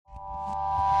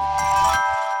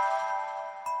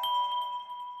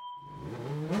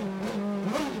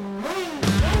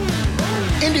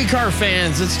IndyCar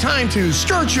fans, it's time to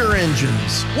start your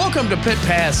engines. Welcome to Pit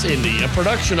Pass Indy, a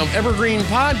production of Evergreen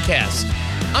Podcast.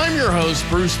 I'm your host,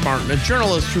 Bruce Martin, a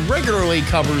journalist who regularly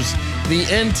covers the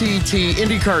NTT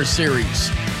IndyCar Series.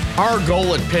 Our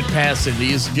goal at Pit Pass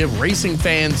Indy is to give racing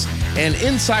fans an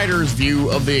insider's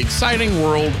view of the exciting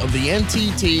world of the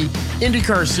NTT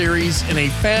IndyCar Series in a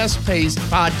fast-paced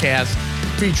podcast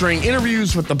featuring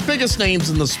interviews with the biggest names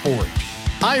in the sport.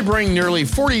 I bring nearly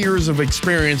 40 years of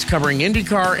experience covering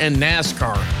IndyCar and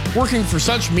NASCAR, working for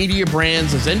such media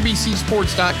brands as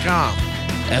NBCSports.com,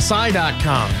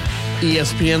 SI.com,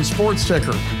 ESPN Sports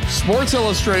Ticker, Sports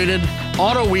Illustrated,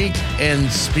 Auto Week,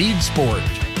 and Speed Sport.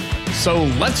 So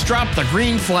let's drop the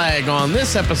green flag on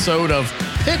this episode of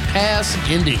Pit Pass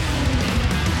Indy.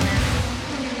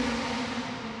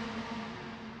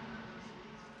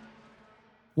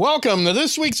 Welcome to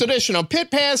this week's edition of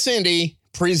Pit Pass Indy,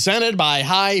 presented by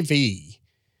Hy-Vee.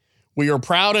 We are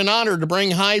proud and honored to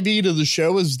bring Hy-Vee to the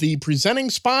show as the presenting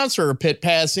sponsor of Pit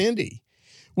Pass Indy.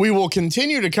 We will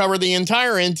continue to cover the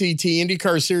entire NTT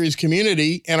IndyCar Series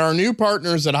community, and our new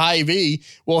partners at Hy-Vee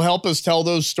will help us tell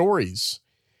those stories.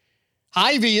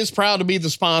 Hy-Vee is proud to be the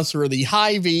sponsor of the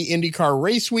Hy-Vee IndyCar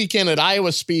Race Weekend at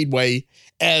Iowa Speedway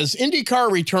as IndyCar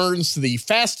returns to the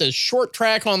fastest short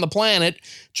track on the planet,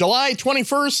 July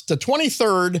 21st to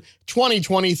 23rd,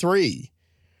 2023.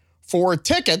 For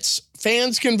tickets,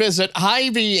 fans can visit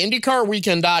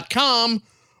HyVeeIndyCarWeekend.com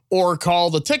or call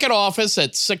the ticket office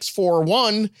at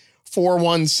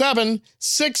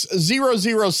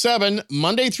 641-417-6007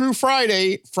 Monday through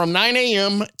Friday from 9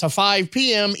 a.m. to 5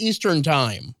 p.m. Eastern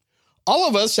Time. All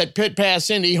of us at Pit Pass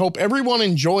Indy hope everyone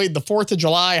enjoyed the 4th of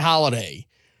July holiday.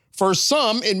 For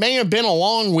some, it may have been a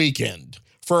long weekend.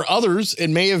 For others, it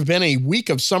may have been a week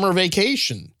of summer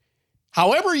vacation.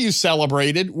 However you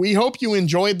celebrated, we hope you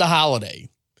enjoyed the holiday.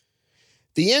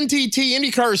 The NTT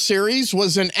IndyCar Series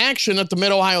was in action at the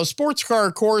Mid-Ohio Sports Car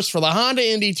Course for the Honda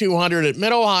Indy 200 at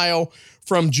Mid-Ohio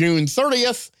from June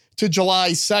 30th to July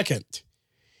 2nd.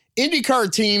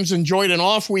 IndyCar teams enjoyed an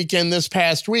off weekend this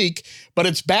past week, but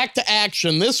it's back to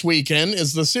action this weekend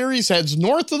as the series heads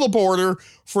north of the border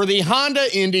for the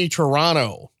Honda Indy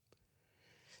Toronto.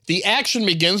 The action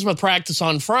begins with practice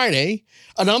on Friday,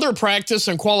 another practice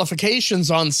and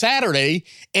qualifications on Saturday,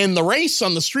 and the race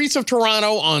on the streets of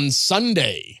Toronto on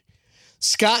Sunday.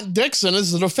 Scott Dixon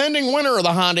is the defending winner of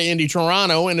the Honda Indy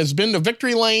Toronto and has been to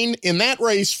victory lane in that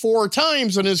race 4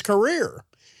 times in his career.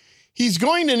 He's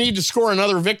going to need to score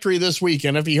another victory this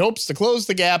weekend if he hopes to close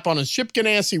the gap on his Chip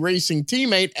Ganassi Racing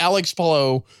teammate Alex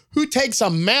Palou, who takes a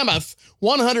mammoth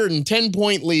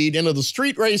 110-point lead into the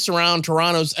street race around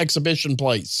Toronto's exhibition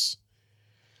place.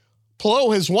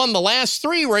 Palou has won the last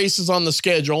 3 races on the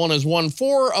schedule and has won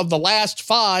 4 of the last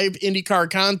 5 IndyCar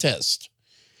contests.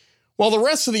 While the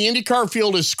rest of the IndyCar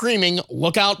field is screaming,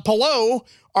 "Look out, Palou!"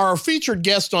 Our featured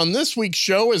guest on this week's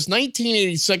show is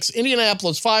 1986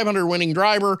 Indianapolis 500 winning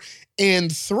driver and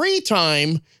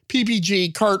 3-time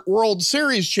PPG Kart World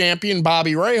Series champion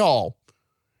Bobby Rahal.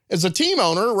 As a team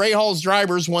owner, Rahal's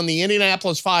drivers won the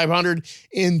Indianapolis 500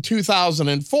 in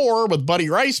 2004 with Buddy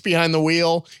Rice behind the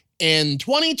wheel and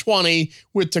 2020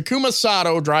 with Takuma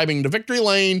Sato driving to victory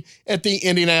lane at the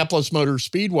Indianapolis Motor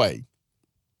Speedway.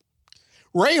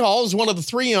 Rahal is one of the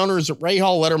 3 owners at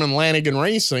Rahal Letterman Lanigan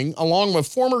Racing, along with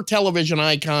former television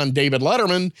icon David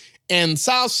Letterman and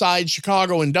Southside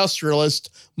Chicago industrialist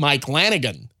Mike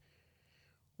Lanigan.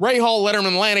 Rahal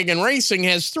Letterman Lanigan Racing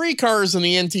has 3 cars in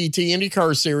the NTT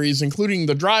IndyCar Series, including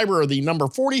the driver of the number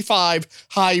 45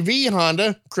 Hy-Vee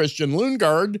Honda, Christian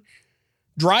Lundgaard,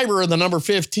 driver of the number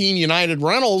 15 United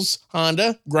Rentals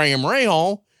Honda, Graham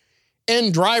Rahal,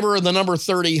 and driver of the number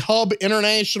 30 Hub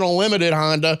International Limited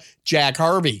Honda, Jack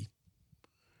Harvey.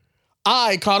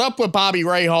 I caught up with Bobby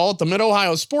Rahal at the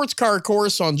Mid-Ohio Sports Car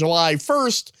Course on July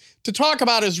 1st to talk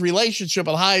about his relationship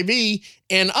with Hy-Vee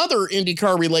and other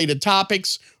IndyCar-related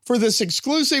topics for this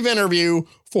exclusive interview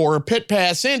for Pit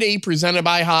Pass Indy presented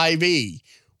by Hy-Vee,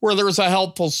 where there's a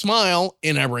helpful smile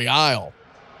in every aisle.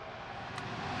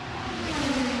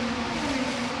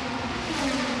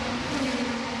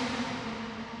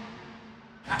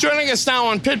 Joining us now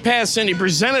on Pit Pass Indy,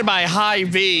 presented by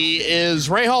Hy-Vee, is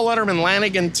Rahal Letterman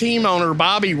Lanigan team owner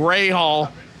Bobby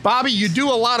Rahal. Bobby, you do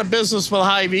a lot of business with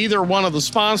Hy-Vee. They're one of the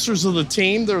sponsors of the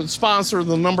team. They're the sponsor of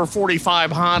the number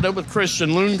 45 Honda with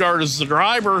Christian Lundgaard as the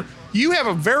driver. You have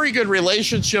a very good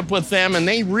relationship with them, and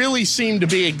they really seem to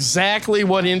be exactly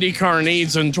what IndyCar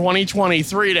needs in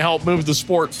 2023 to help move the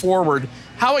sport forward.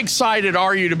 How excited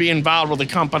are you to be involved with a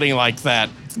company like that?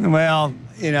 Well,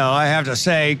 you know, I have to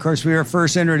say, of course, we were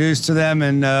first introduced to them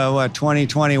in,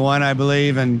 2021, I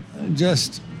believe, and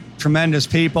just tremendous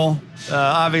people.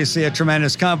 Obviously a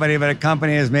tremendous company, but a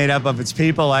company is made up of its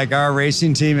people. Like our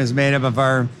racing team is made up of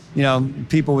our,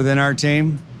 people within our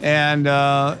team. And,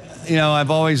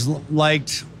 I've always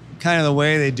liked kind of the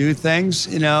way they do things.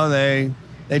 They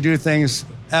do things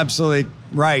absolutely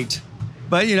right.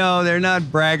 But, they're not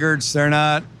braggarts. They're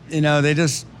not, they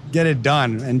just get it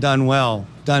done and done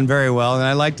very well. And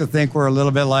I like to think we're a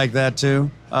little bit like that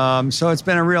too. So it's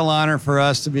been a real honor for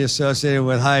us to be associated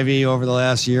with Hy-Vee over the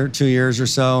last 2 years or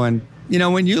so. And,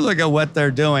 when you look at what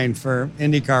they're doing for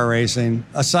IndyCar racing,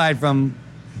 aside from,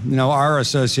 our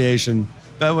association,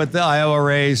 but with the Iowa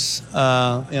race,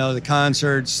 the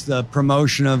concerts, the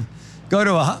promotion of, go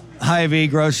to a Hy-Vee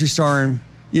grocery store and,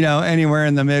 anywhere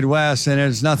in the Midwest, and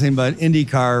it's nothing but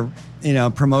IndyCar,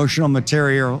 promotional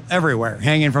material everywhere,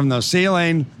 hanging from the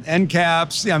ceiling, end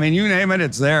caps. I mean, you name it,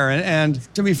 it's there. And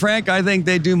to be frank, I think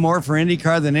they do more for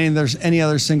IndyCar than any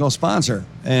other single sponsor,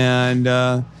 and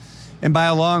by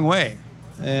a long way.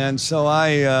 And so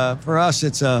for us,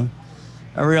 it's a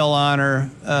real honor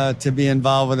to be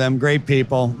involved with them. Great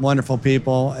people, wonderful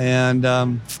people, and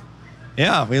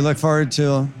we look forward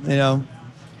to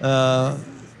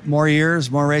more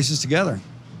years, more races together.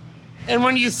 And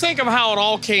when you think of how it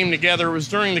all came together, it was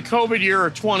during the COVID year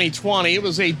of 2020. It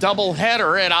was a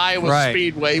doubleheader at Iowa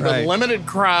Speedway with limited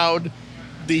crowd.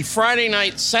 The Friday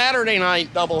night, Saturday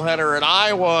night doubleheader at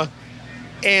Iowa.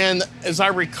 And as I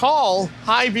recall,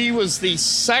 Hy-Vee was the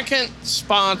second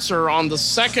sponsor on the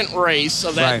second race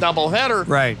of that doubleheader.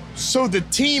 Right. So the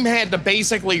team had to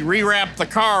basically rewrap the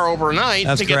car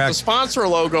overnight to get the sponsor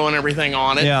logo and everything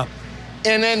on it. Yeah.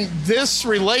 And then this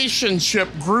relationship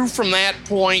grew from that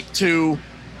point to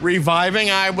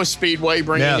reviving Iowa Speedway,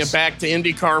 bringing it back to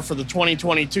IndyCar for the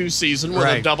 2022 season with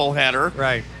a doubleheader.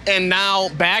 Right. And now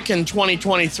back in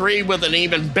 2023 with an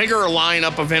even bigger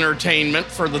lineup of entertainment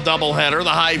for the doubleheader, the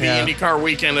Hy-Vee IndyCar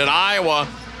weekend at Iowa.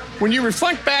 When you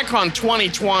reflect back on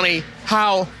 2020,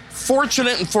 how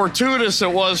fortunate and fortuitous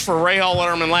it was for Rahal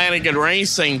Letterman Lanigan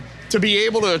Racing to be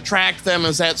able to attract them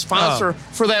as that sponsor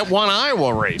for that one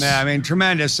Iowa race. Yeah, I mean,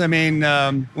 tremendous. I mean,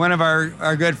 one of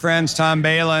our good friends, Tom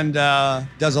Bayland,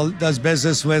 does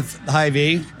business with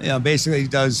Hy-Vee. Basically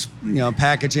does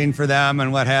packaging for them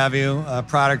and what have you,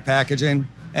 product packaging.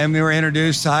 And we were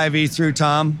introduced to Hy-Vee through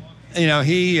Tom.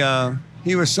 He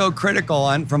was so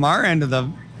critical from our end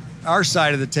of our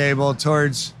side of the table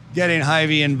towards getting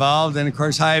Hy-Vee involved. And of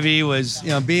course, Hy-Vee was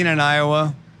being in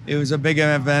Iowa. It was a big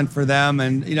event for them,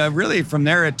 and really from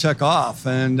there it took off.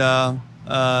 And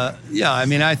I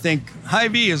mean, I think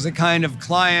Hy-Vee is the kind of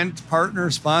client,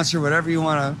 partner, sponsor, however you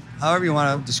want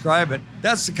to describe it.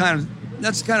 That's the kind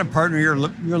of partner you're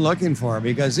looking for,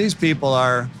 because these people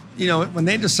are, when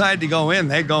they decide to go in,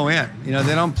 they go in. They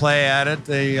don't play at it.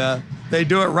 They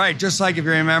do it right. Just like if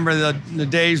you remember the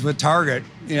days with Target,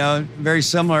 very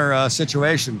similar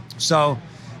situation. So.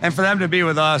 And for them to be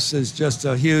with us is just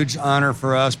a huge honor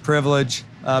for us, privilege,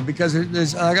 because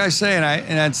there's, like I say,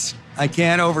 I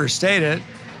can't overstate it.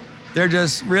 They're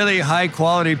just really high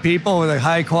quality people with a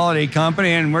high quality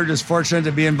company, and we're just fortunate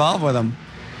to be involved with them.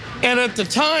 And at the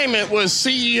time, it was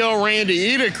CEO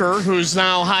Randy Edeker, who's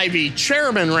now Hy-Vee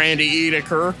chairman Randy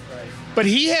Edeker, but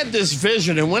he had this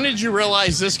vision. And when did you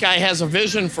realize this guy has a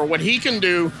vision for what he can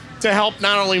do to help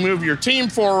not only move your team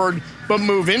forward, but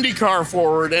move IndyCar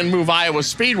forward and move Iowa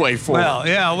Speedway forward?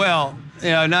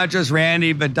 Not just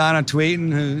Randy, but Donna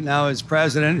Tweeten, who now is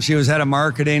president. She was head of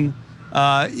marketing.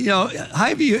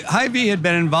 Hy-Vee had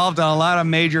been involved in a lot of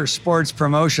major sports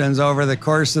promotions over the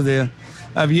course of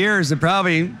years that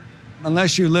probably,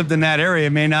 unless you lived in that area,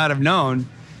 may not have known.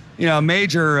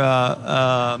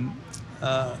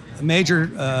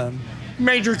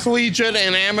 Major collegiate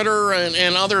and amateur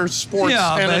and other sports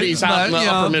entities out in the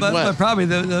upper Midwest. But probably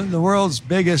the world's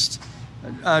biggest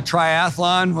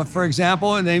triathlon, for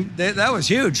example, and that was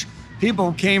huge.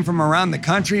 People came from around the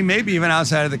country, maybe even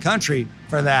outside of the country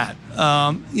for that.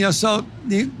 So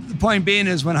the point being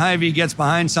is when Hy-Vee gets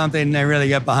behind something, they really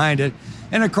get behind it.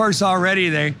 And of course, already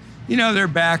they're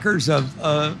backers of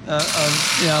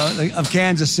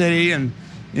Kansas City and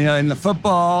in the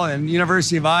football and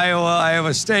University of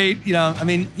Iowa State, I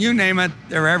mean, you name it,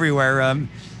 they're everywhere.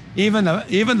 Even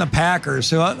the Packers.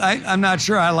 So I'm not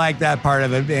sure I like that part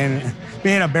of it,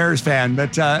 being a Bears fan.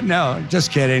 But no,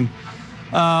 just kidding.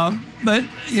 But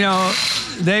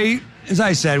they, as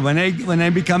I said, when they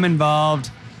become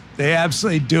involved, they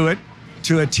absolutely do it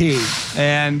to a T.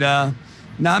 And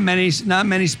not many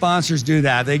sponsors do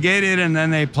that. They get it and then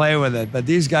they play with it. But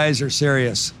these guys are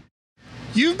serious.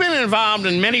 You've been involved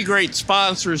in many great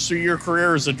sponsors through your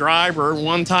career as a driver.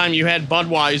 One time you had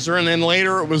Budweiser, and then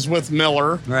later it was with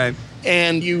Miller. Right.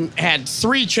 And you had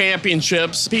 3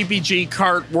 championships, PPG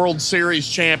Kart World Series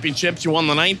championships. You won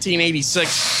the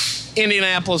 1986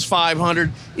 Indianapolis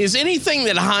 500. Is anything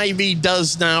that Hy-Vee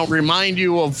does now remind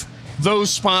you of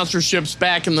those sponsorships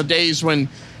back in the days when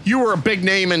you were a big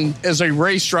name as a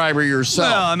race driver yourself?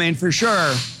 Well, I mean, for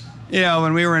sure. You know,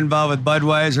 when we were involved with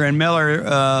Budweiser and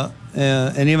Miller,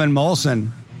 and even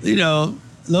Molson, you know,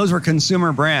 those were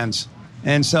consumer brands.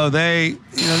 And so they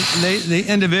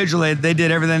individually, they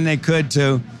did everything they could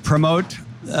to promote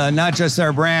not just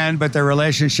their brand, but their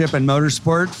relationship in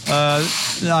motorsport.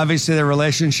 Obviously, their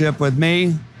relationship with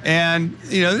me. And,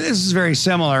 you know, this is very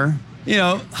similar. You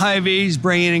know, Hy-Vee's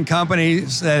bringing in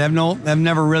companies that have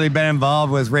never really been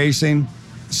involved with racing.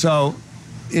 So,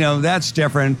 you know, that's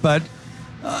different. But,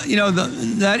 you know,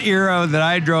 that era that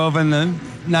I drove in the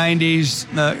 90s,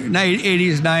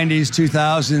 80s, 90s,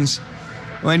 2000s,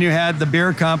 when you had the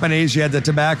beer companies, you had the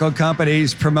tobacco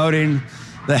companies promoting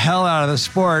the hell out of the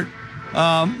sport.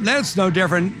 That's no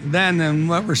different then than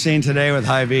what we're seeing today with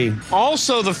Hy-Vee.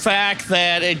 Also, the fact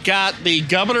that it got the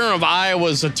governor of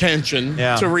Iowa's attention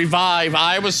to revive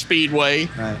Iowa Speedway.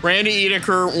 Right. Randy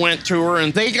Edeker went to her,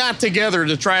 and they got together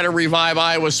to try to revive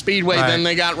Iowa Speedway. Right. Then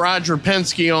they got Roger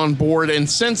Penske on board, and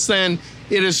since then,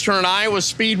 it has turned Iowa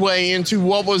Speedway into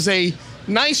what was a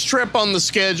nice trip on the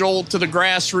schedule to the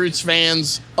grassroots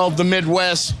fans of the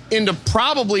Midwest into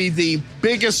probably the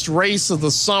biggest race of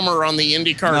the summer on the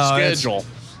IndyCar schedule.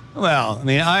 Well, I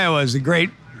mean, Iowa is a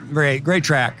great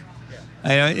track.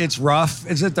 It's rough.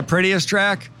 Is it the prettiest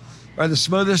track or the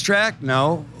smoothest track?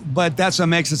 No, but that's what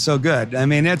makes it so good. I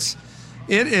mean,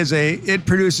 it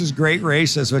produces great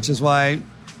races, which is why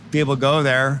people go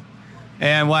there.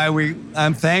 And why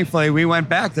thankfully we went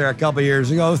back there a couple of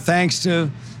years ago, thanks to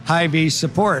Hy-Vee's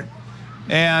support.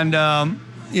 And,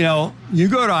 you know, you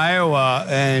go to Iowa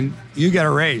and you get a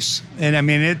race. And I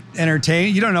mean, it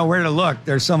entertains. You don't know where to look.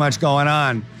 There's so much going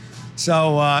on.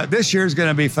 So this year's going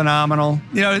to be phenomenal.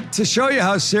 You know, to show you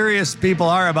how serious people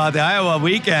are about the Iowa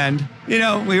weekend, you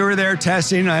know, we were there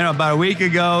testing, about a week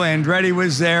ago. Andretti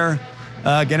was there.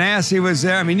 Ganassi was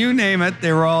there. I mean, you name it,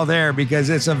 they were all there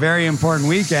because it's a very important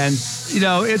weekend. You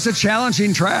know, it's a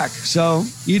challenging track, so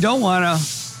you don't want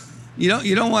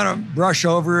to brush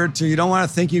over it. You don't want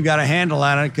to think you've got a handle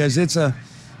on it because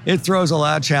it throws a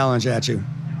lot of challenge at you.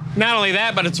 Not only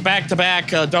that, but it's a back-to-back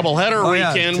doubleheader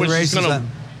weekend, which is going to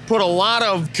put a lot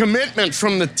of commitment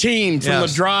from the team, from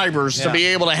the drivers, to be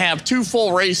able to have 2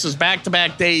 full races,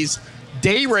 back-to-back days.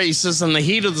 Day races in the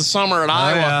heat of the summer at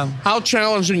Iowa. Yeah. How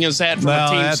challenging is that from a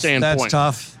team standpoint? That's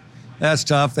tough. That's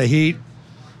tough. The heat.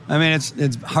 I mean,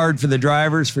 it's hard for the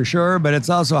drivers for sure, but it's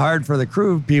also hard for the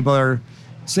crew. People are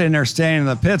sitting there standing in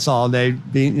the pits all day,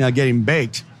 getting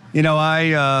baked. You know,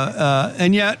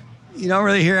 and yet you don't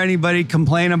really hear anybody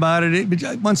complain about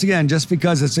it. Once again, just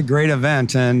because it's a great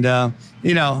event and,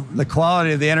 you know, the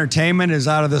quality of the entertainment is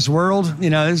out of this world.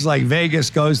 You know, it's like Vegas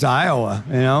goes to Iowa,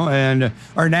 you know,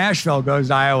 or Nashville goes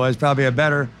to Iowa is probably a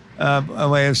better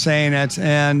way of saying it.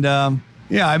 And,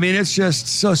 yeah, I mean, it's just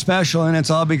so special, and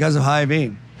it's all because of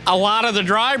Hy-Vee. A lot of the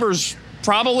drivers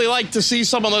probably like to see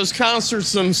some of those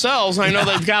concerts themselves. I know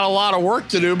they've got a lot of work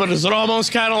to do, but is it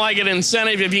almost kind of like an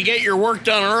incentive? If you get your work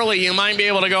done early, you might be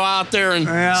able to go out there and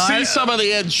see some of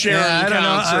the Ed Sheeran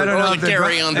concert or the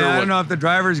Carrie Underwood. I don't know if the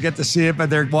drivers get to see it, but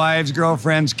their wives,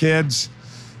 girlfriends, kids,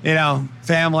 you know,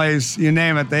 families, you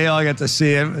name it, they all get to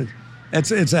see it.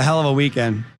 It's a hell of a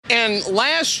weekend. And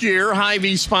last year,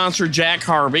 Hy-Vee sponsored Jack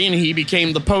Harvey, and he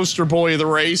became the poster boy of the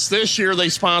race. This year, they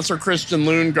sponsor Christian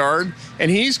Lundgaard,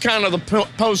 and he's kind of the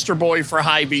poster boy for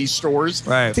Hy-Vee stores.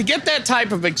 Right. To get that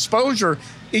type of exposure,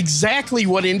 exactly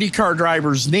what IndyCar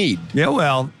drivers need. Yeah,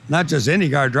 well, not just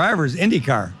IndyCar drivers,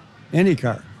 IndyCar.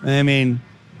 I mean,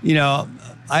 you know,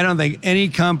 I don't think any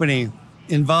company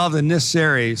involved in this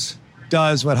series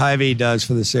does what Hy-Vee does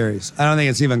for the series. I don't think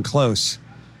it's even close.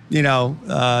 You know,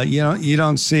 you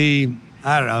don't see,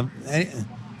 I don't know,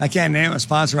 I can't name a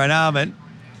sponsor right now, but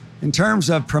in terms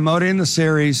of promoting the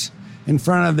series in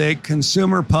front of the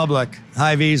consumer public,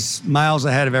 Hy-Vee's miles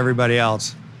ahead of everybody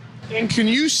else. And can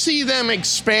you see them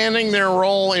expanding their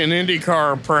role in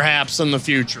IndyCar perhaps in the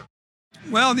future?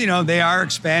 Well, you know, they are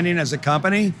expanding as a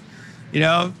company, you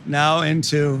know, now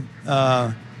into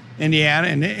Indiana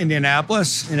and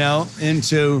Indianapolis, you know,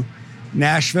 into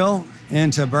Nashville,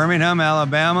 into Birmingham,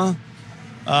 Alabama,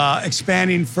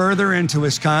 expanding further into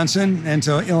Wisconsin,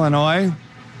 into Illinois.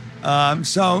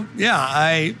 So, yeah,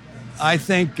 I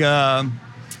think, you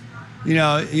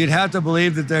know, you'd have to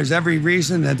believe that there's every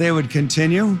reason that they would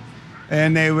continue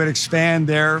and they would expand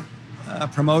their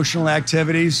promotional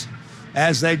activities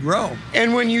as they grow.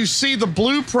 And when you see the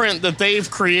blueprint that they've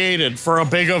created for a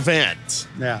big event,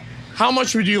 Yeah. how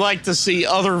much would you like to see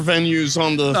other venues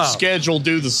on the schedule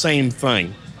do the same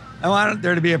thing? I want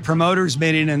there to be a promoters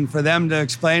meeting and for them to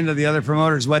explain to the other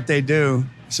promoters what they do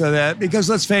so that, because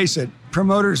let's face it,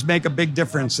 promoters make a big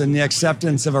difference in the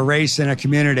acceptance of a race in a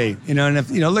community. And if,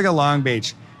 look at Long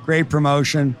Beach, great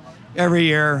promotion. Every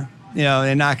year,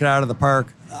 they knock it out of the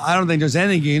park. I don't think there's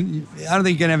anything, I don't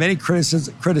think you can have any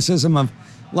criticism of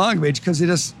Long Beach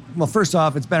because first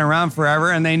off, it's been around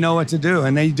forever and they know what to do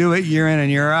and they do it year in and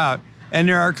year out. And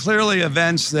there are clearly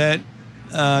events that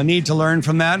need to learn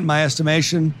from that, in my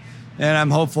estimation. And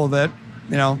I'm hopeful that,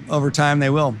 over time they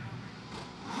will.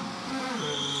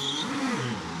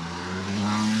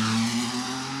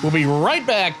 We'll be right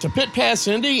back to Pit Pass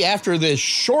Indy after this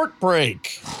short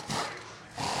break.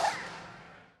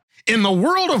 In the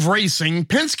world of racing,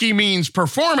 Penske means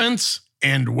performance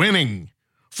and winning.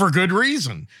 For good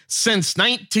reason. Since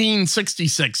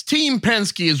 1966, Team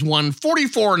Penske has won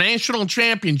 44 national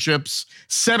championships,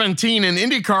 17 in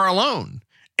IndyCar alone.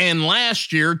 And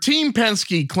last year, Team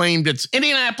Penske claimed its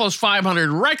Indianapolis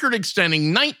 500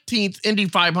 record-extending 19th Indy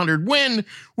 500 win,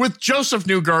 with Joseph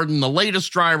Newgarden the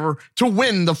latest driver to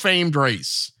win the famed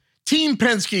race. Team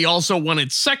Penske also won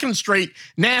its second straight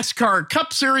NASCAR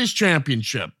Cup Series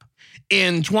championship.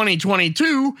 In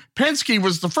 2022, Penske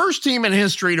was the first team in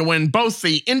history to win both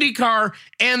the IndyCar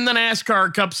and the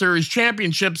NASCAR Cup Series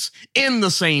championships in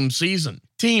the same season.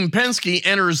 Team Penske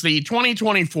enters the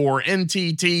 2024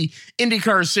 NTT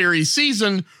IndyCar Series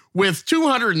season with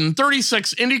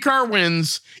 236 IndyCar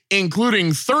wins,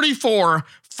 including 34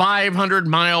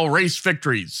 500-mile race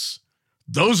victories.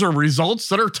 Those are results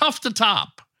that are tough to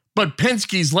top. But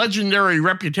Penske's legendary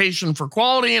reputation for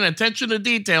quality and attention to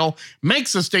detail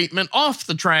makes a statement off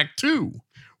the track, too.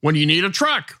 When you need a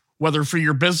truck, whether for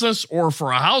your business or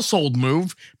for a household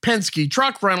move, Penske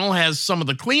Truck Rental has some of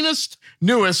the cleanest,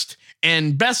 newest,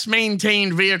 and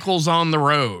best-maintained vehicles on the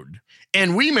road.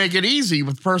 And we make it easy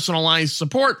with personalized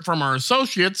support from our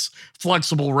associates,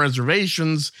 flexible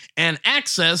reservations, and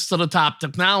access to the top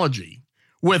technology.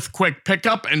 With quick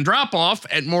pickup and drop-off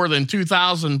at more than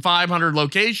 2,500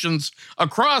 locations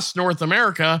across North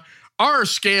America, our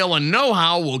scale and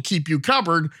know-how will keep you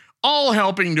covered, all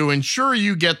helping to ensure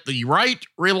you get the right,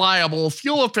 reliable,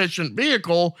 fuel-efficient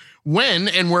vehicle when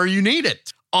and where you need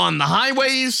it. On the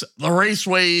highways, the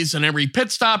raceways, and every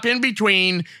pit stop in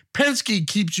between, Penske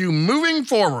keeps you moving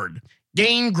forward.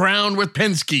 Gain ground with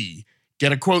Penske.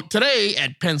 Get a quote today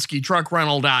at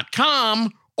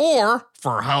PenskeTruckRental.com, or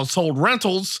for household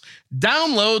rentals,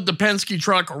 download the Penske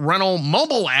Truck Rental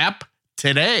mobile app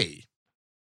today.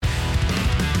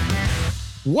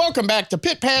 Welcome back to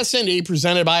Pit Pass Indy,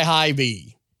 presented by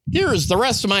Hy-Vee. Here is the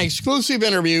rest of my exclusive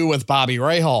interview with Bobby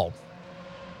Rahal.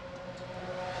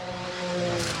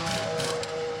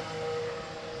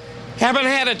 Haven't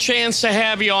had a chance to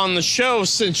have you on the show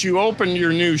since you opened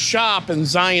your new shop in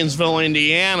Zionsville,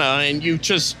 Indiana, and you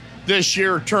just this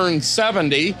year turned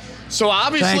 70. So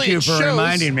obviously, thank you for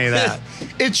reminding me that.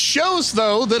 It shows,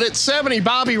 though, that at 70,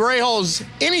 Bobby Rahal is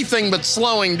anything but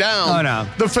slowing down. Oh, no.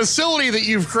 The facility that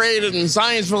you've created in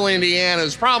Zionsville, Indiana,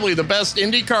 is probably the best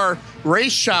IndyCar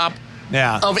race shop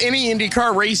of any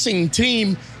IndyCar racing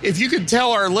team. If you could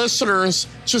tell our listeners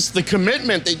just the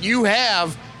commitment that you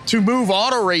have to move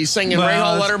auto racing and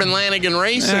Rahal Letterman Lanigan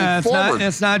Racing forward.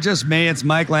 It's not just me. It's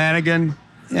Mike Lanigan.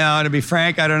 To be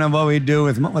frank, I don't know what we'd do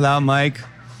without Mike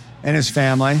and his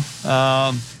family.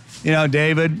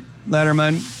 David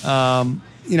Letterman.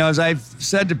 As I've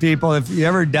said to people, if you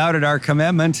ever doubted our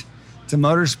commitment to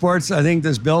motorsports, I think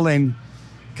this building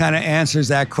kind of answers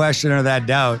that question or that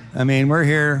doubt. I mean, we're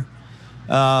here.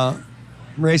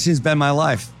 Racing's been my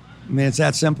life. I mean, it's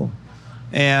that simple.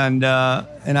 And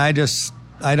I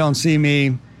don't see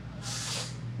me,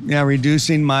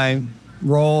 reducing my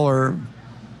role or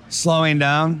slowing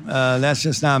down. That's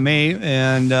just not me.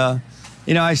 And,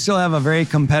 I still have a very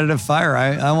competitive fire.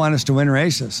 I want us to win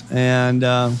races. And,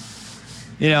 but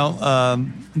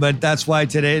that's why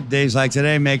days like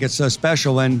today make it so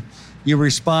special. When you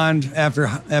respond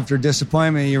after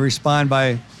disappointment, you respond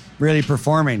by really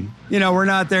performing. We're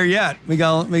not there yet. We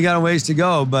got a ways to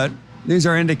go, but these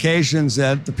are indications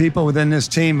that the people within this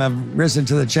team have risen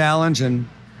to the challenge, and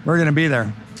we're going to be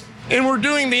there. And we're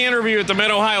doing the interview at the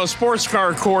Mid-Ohio Sports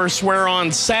Car Course, where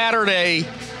on Saturday,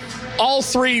 all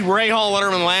three Rahal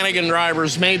Letterman Lanigan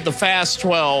drivers made the Fast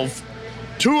 12.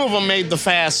 Two of them made the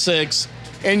Fast 6.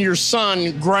 And your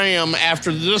son, Graham,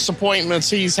 after the disappointments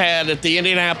he's had at the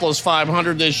Indianapolis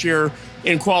 500 this year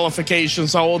in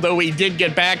qualifications, although he did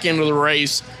get back into the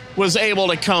race, was able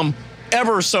to come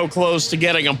ever so close to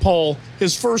getting a pole.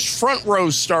 His first front row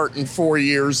start in 4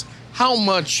 years. How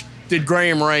much did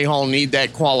Graham Rahal need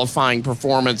that qualifying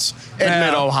performance at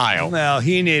Mid-Ohio? Well,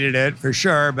 he needed it for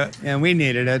sure, and we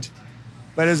needed it.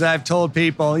 But as I've told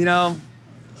people,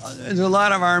 there's a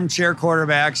lot of armchair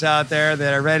quarterbacks out there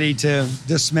that are ready to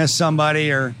dismiss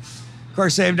somebody, or, of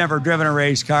course, they've never driven a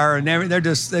race car, and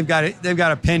they've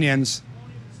got opinions.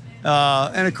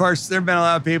 And of course, there've been a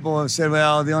lot of people who have said,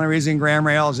 well, the only reason Graham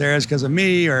Rahal's there is because of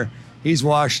me, or he's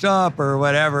washed up, or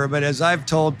whatever. But as I've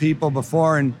told people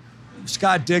before, and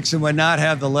Scott Dixon would not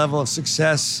have the level of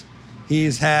success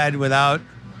he's had without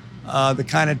the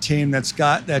kind of team that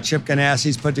Chip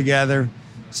Ganassi's put together.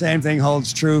 Same thing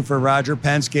holds true for Roger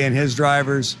Penske and his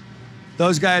drivers.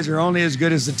 Those guys are only as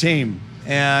good as the team.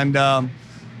 And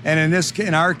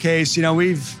in our case,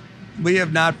 we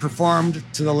have not performed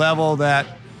to the level that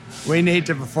we need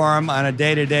to perform on a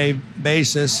day-to-day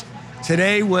basis.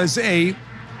 Today was a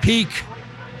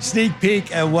sneak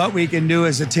peek at what we can do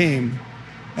as a team.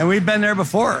 And we've been there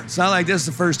before. It's not like this is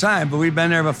the first time, but we've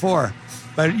been there before.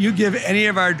 But you give any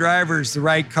of our drivers the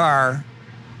right car,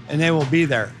 and they will be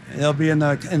there. They'll be in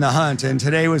the hunt, and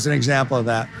today was an example of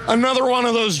that. Another one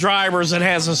of those drivers that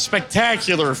has a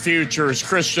spectacular future is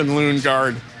Christian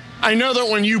Lundgaard. I know that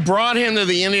when you brought him to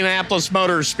the Indianapolis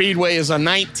Motor Speedway as a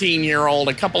 19-year-old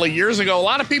a couple of years ago, a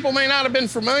lot of people may not have been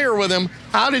familiar with him.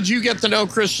 How did you get to know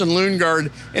Christian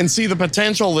Lundgaard and see the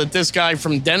potential that this guy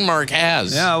from Denmark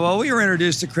has? Yeah, well, we were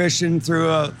introduced to Christian through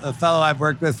a fellow I've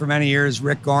worked with for many years,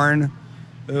 Rick Gorn,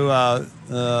 who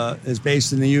is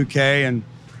based in the UK, and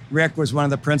Rick was one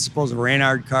of the principals of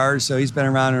Reynard Cars, so he's been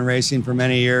around in racing for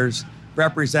many years,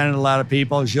 represented a lot of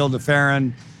people, Gilles de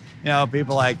Ferran,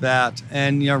 people like that.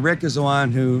 And, Rick is the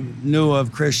one who knew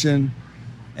of Christian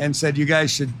and said, you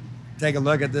guys should take a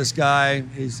look at this guy.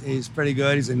 He's pretty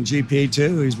good. He's in GP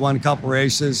too. He's won a couple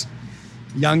races,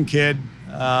 young kid.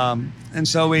 And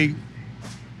so we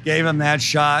gave him that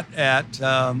shot at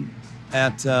Indy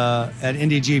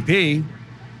GP,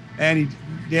 and he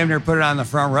damn near put it on the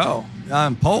front row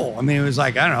on pole. I mean, it was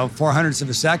like, 0.04 of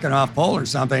a second off pole or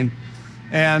something.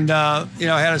 And,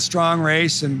 had a strong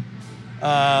race. And,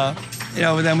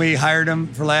 then we hired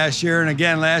him for last year. And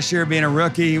again, last year being a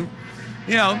rookie, you're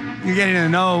getting to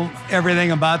know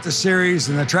everything about the series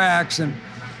and the tracks. And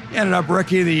he ended up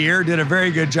Rookie of the Year, did a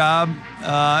very good job.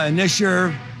 And this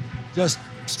year, just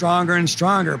stronger and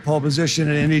stronger. Pole position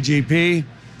at Indy GP.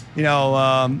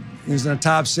 He was in the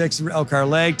top 6 at Elkhart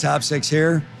Lake, top 6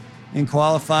 here in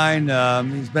qualifying.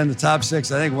 He's been in the top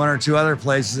 6, I think, 1 or 2 other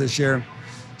places this year.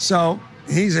 So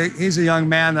he's a young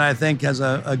man that I think has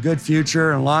a good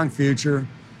future and long future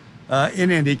in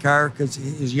IndyCar, because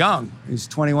he's young. He's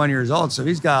 21 years old, so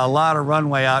he's got a lot of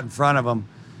runway out in front of him,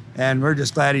 and we're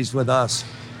just glad he's with us.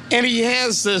 And he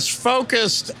has this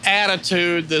focused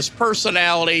attitude, this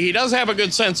personality. He does have a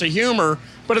good sense of humor,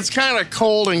 but it's kind of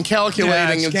cold and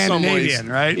calculating in some ways. Scandinavian,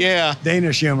 right? Yeah.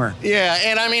 Danish humor. Yeah,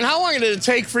 and I mean, how long did it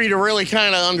take for you to really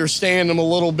kind of understand him a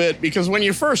little bit? Because when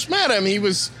you first met him, he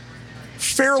was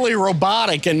fairly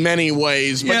robotic in many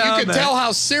ways, but you could tell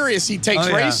how serious he takes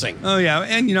racing. Oh, yeah.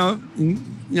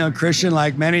 And, Christian,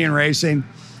 like many in racing,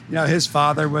 his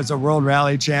father was a world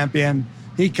rally champion.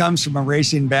 He comes from a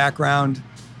racing background.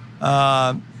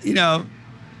 The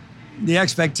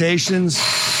expectations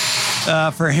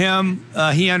for him,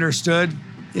 he understood,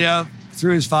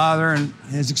 through his father and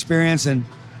his experience and,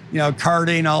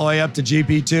 karting all the way up to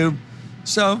GP2.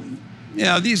 So,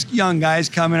 these young guys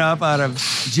coming up out of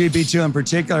GP2 in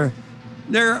particular,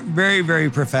 they're very, very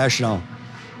professional.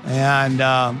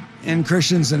 And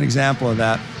Christian's an example of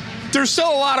that. There's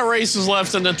still a lot of races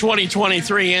left in the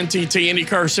 2023 NTT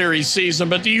IndyCar Series season,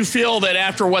 but do you feel that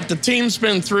after what the team's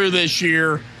been through this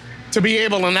year, to be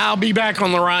able to now be back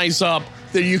on the rise up,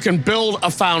 that you can build a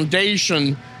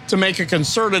foundation to make a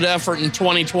concerted effort in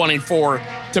 2024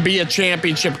 to be a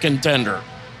championship contender?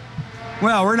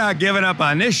 Well, we're not giving up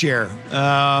on this year.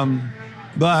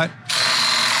 But,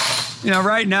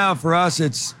 right now for us,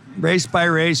 it's race by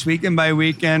race, weekend by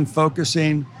weekend,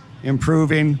 focusing,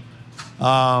 improving.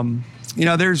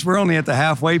 We're only at the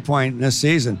halfway point in this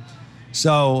season.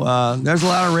 So there's a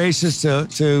lot of races to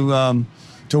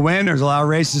win. There's a lot of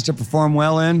races to perform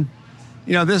well in.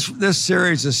 This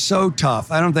series is so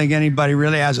tough. I don't think anybody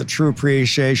really has a true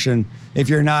appreciation, if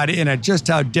you're not in it, just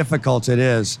how difficult it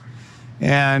is.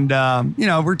 And,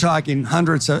 we're talking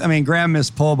Graham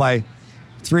missed pole by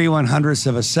 3/100ths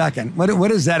of a second. What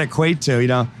does that equate to?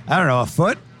 I don't know, a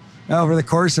foot over the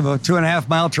course of a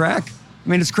 2.5-mile track? I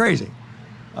mean, it's crazy.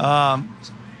 But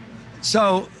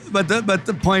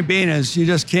the point being is you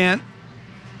just can't,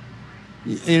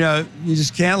 you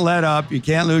just can't let up. You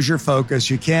can't lose your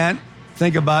focus. You can't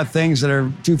think about things that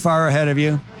are too far ahead of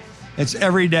you. It's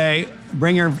every day.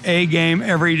 Bring your A game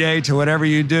every day to whatever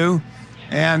you do.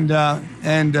 And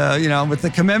with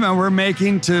the commitment we're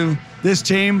making to this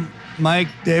team, Mike,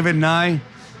 David, and I,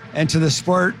 and to the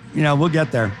sport, we'll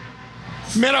get there.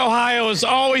 Mid-Ohio has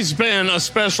always been a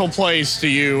special place to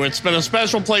you. It's been a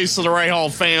special place to the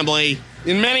Rahal family.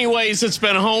 In many ways, it's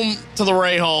been home to the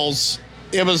Rahals.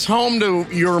 It was home to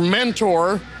your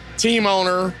mentor, team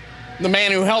owner, the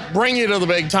man who helped bring you to the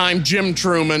big time, Jim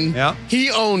Truman. Yep. He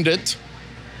owned it.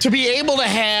 To be able to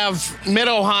have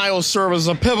Mid-Ohio serve as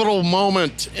a pivotal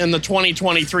moment in the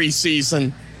 2023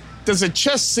 season, does it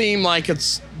just seem like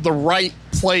it's the right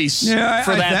place for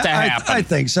that to happen? I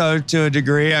think so, to a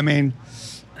degree. I mean,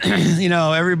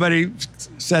 everybody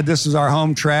said this was our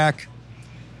home track.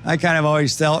 I kind of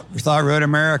always thought Road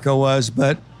America was,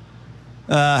 but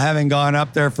having gone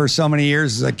up there for so many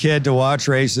years as a kid to watch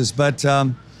races. But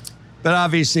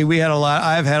obviously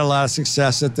I've had a lot of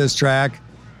success at this track.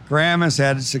 Graham has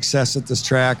had success at this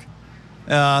track.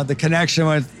 The connection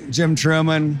with Jim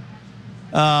Truman.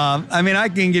 I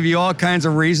can give you all kinds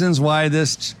of reasons why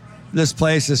this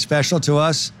place is special to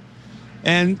us.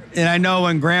 And I know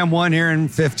when Graham won here in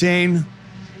 15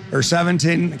 or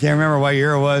 17, I can't remember what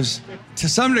year it was, to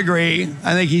some degree,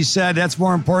 I think he said that's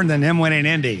more important than him winning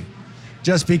Indy,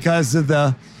 just because of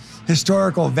the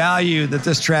historical value that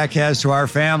this track has to our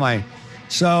family.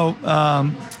 So,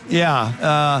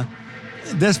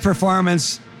 this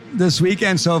performance this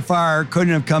weekend so far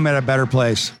couldn't have come at a better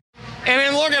place. And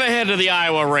then looking ahead to the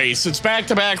Iowa race, it's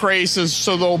back-to-back races,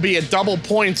 so there'll be a double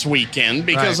points weekend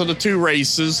because of the two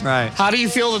races. Right. How do you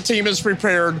feel the team is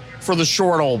prepared for the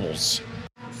short ovals?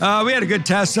 We had a good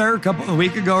test there a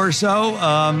week ago or so.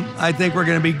 I think we're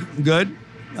going to be good.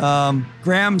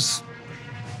 Graham's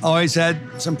always had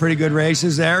some pretty good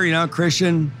races there.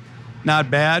 Christian, not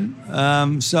bad.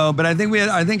 But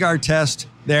I think our test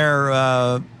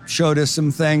there showed us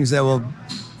some things that will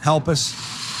help us.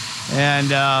 And,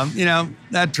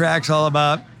 that track's all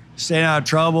about staying out of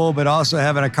trouble, but also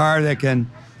having a car that can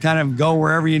kind of go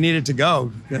wherever you need it to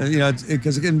go.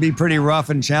 Because it can be pretty rough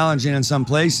and challenging in some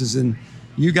places, and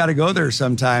you got to go there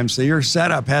sometimes. So your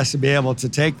setup has to be able to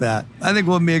take that. I think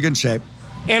we'll be in good shape.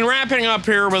 And wrapping up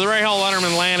here with Rahal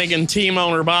Letterman Lanigan team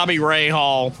owner Bobby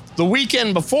Rahal, the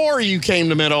weekend before you came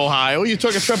to Mid-Ohio, you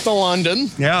took a trip to London.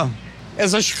 Yeah.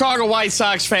 As a Chicago White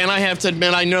Sox fan, I have to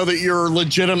admit, I know that you're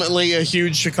legitimately a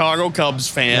huge Chicago Cubs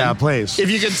fan. Yeah, please. If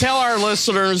you could tell our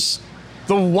listeners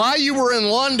why you were in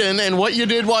London and what you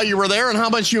did while you were there and how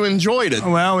much you enjoyed it.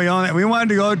 Well, we wanted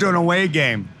to go to an away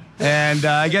game. And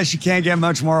I guess you can't get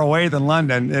much more away than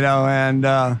London, And,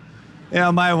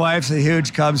 my wife's a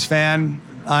huge Cubs fan.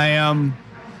 I am,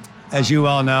 as you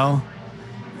well know.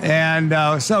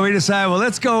 And so we decided, well,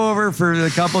 let's go over for a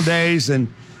couple days. And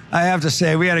I have to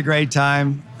say, we had a great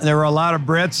time. There were a lot of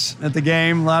Brits at the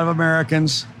game, a lot of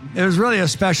Americans. It was really a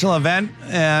special event,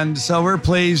 and so we're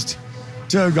pleased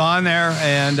to have gone there.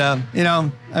 And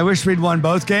I wish we'd won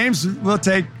both games. We'll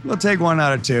take one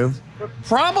out of two.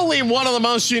 Probably one of the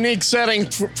most unique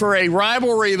settings for a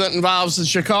rivalry that involves the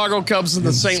Chicago Cubs and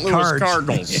the St. Louis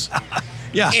Cardinals.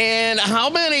 Yeah. And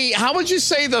how would you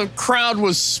say the crowd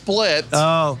was split?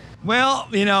 Oh, well,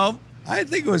 I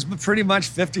think it was pretty much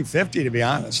 50-50, to be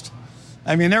honest.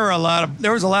 I mean, there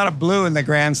was a lot of blue in the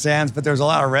grandstands, but there was a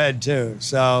lot of red too.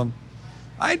 So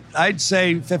I'd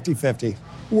say 50-50.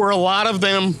 Were a lot of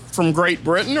them from Great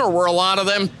Britain, or were a lot of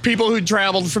them people who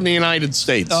traveled from the United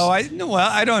States? Oh, I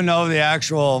don't know the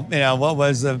actual, what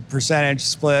was the percentage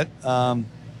split.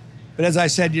 But as I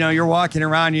said, you're walking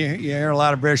around, you hear a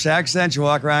lot of British accents. You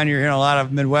walk around, you're hearing a lot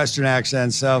of Midwestern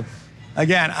accents. So,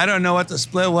 again, I don't know what the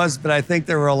split was, but I think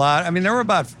there were a lot. I mean, there were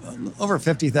about over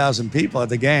 50,000 people at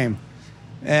the game.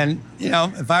 And,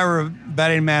 if I were a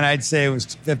betting man, I'd say it was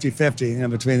 50-50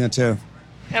 between the two.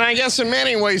 And I guess in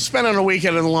many ways, spending a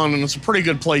weekend in London is a pretty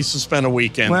good place to spend a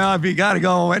weekend. Well, if you got to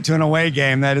go to an away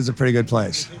game, that is a pretty good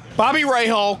place. Bobby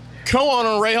Rahal,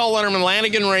 co-owner Rahal Letterman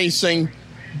Lanigan Racing.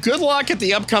 Good luck at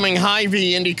the upcoming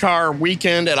Hy-Vee IndyCar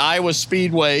weekend at Iowa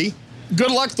Speedway.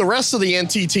 Good luck the rest of the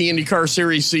NTT IndyCar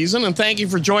Series season. And thank you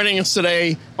for joining us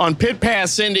today on Pit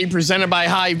Pass Indy, presented by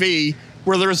Hy-Vee,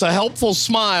 where there's a helpful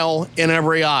smile in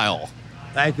every aisle.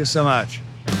 Thank you so much.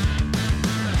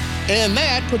 And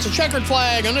that puts a checkered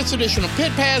flag on this edition of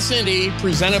Pit Pass Indy,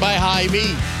 presented by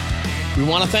Hy-Vee. We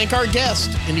want to thank our guest,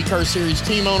 IndyCar Series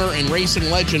team owner and racing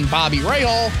legend Bobby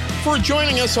Rahal, for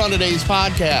joining us on today's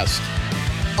podcast.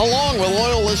 Along with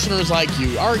loyal listeners like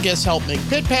you, our guests help make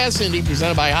Pit Pass Indy,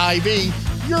 presented by Hy-Vee,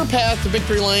 your path to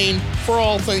victory lane for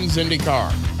all things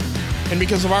IndyCar. And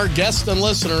because of our guests and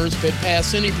listeners, Pit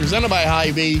Pass Indy, presented by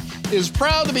Hy-Vee, is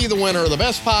proud to be the winner of the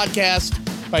best podcast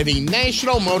by the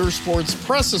National Motorsports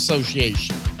Press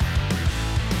Association.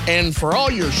 And for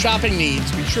all your shopping needs,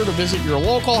 be sure to visit your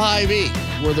local Hy-Vee,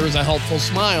 where there's a helpful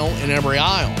smile in every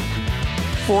aisle.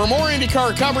 For more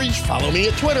IndyCar coverage, follow me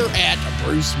at Twitter at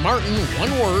Bruce Martin,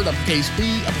 one word, uppercase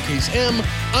B, uppercase M,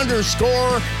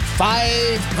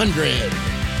 _500.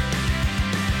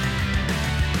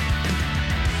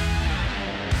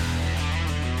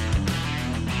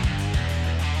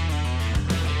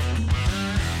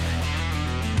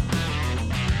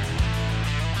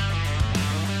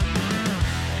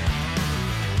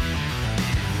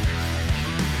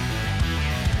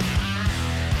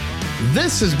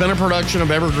 This has been a production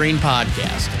of Evergreen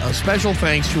Podcast. A special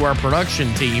thanks to our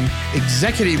production team.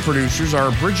 Executive producers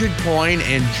are Bridget Coyne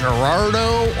and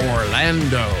Gerardo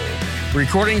Orlando.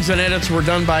 Recordings and edits were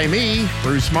done by me,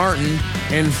 Bruce Martin,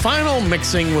 and final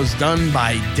mixing was done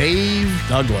by Dave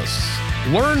Douglas.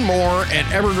 Learn more at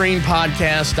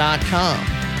evergreenpodcast.com.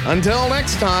 Until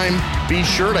next time, be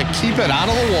sure to keep it out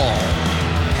of the wall.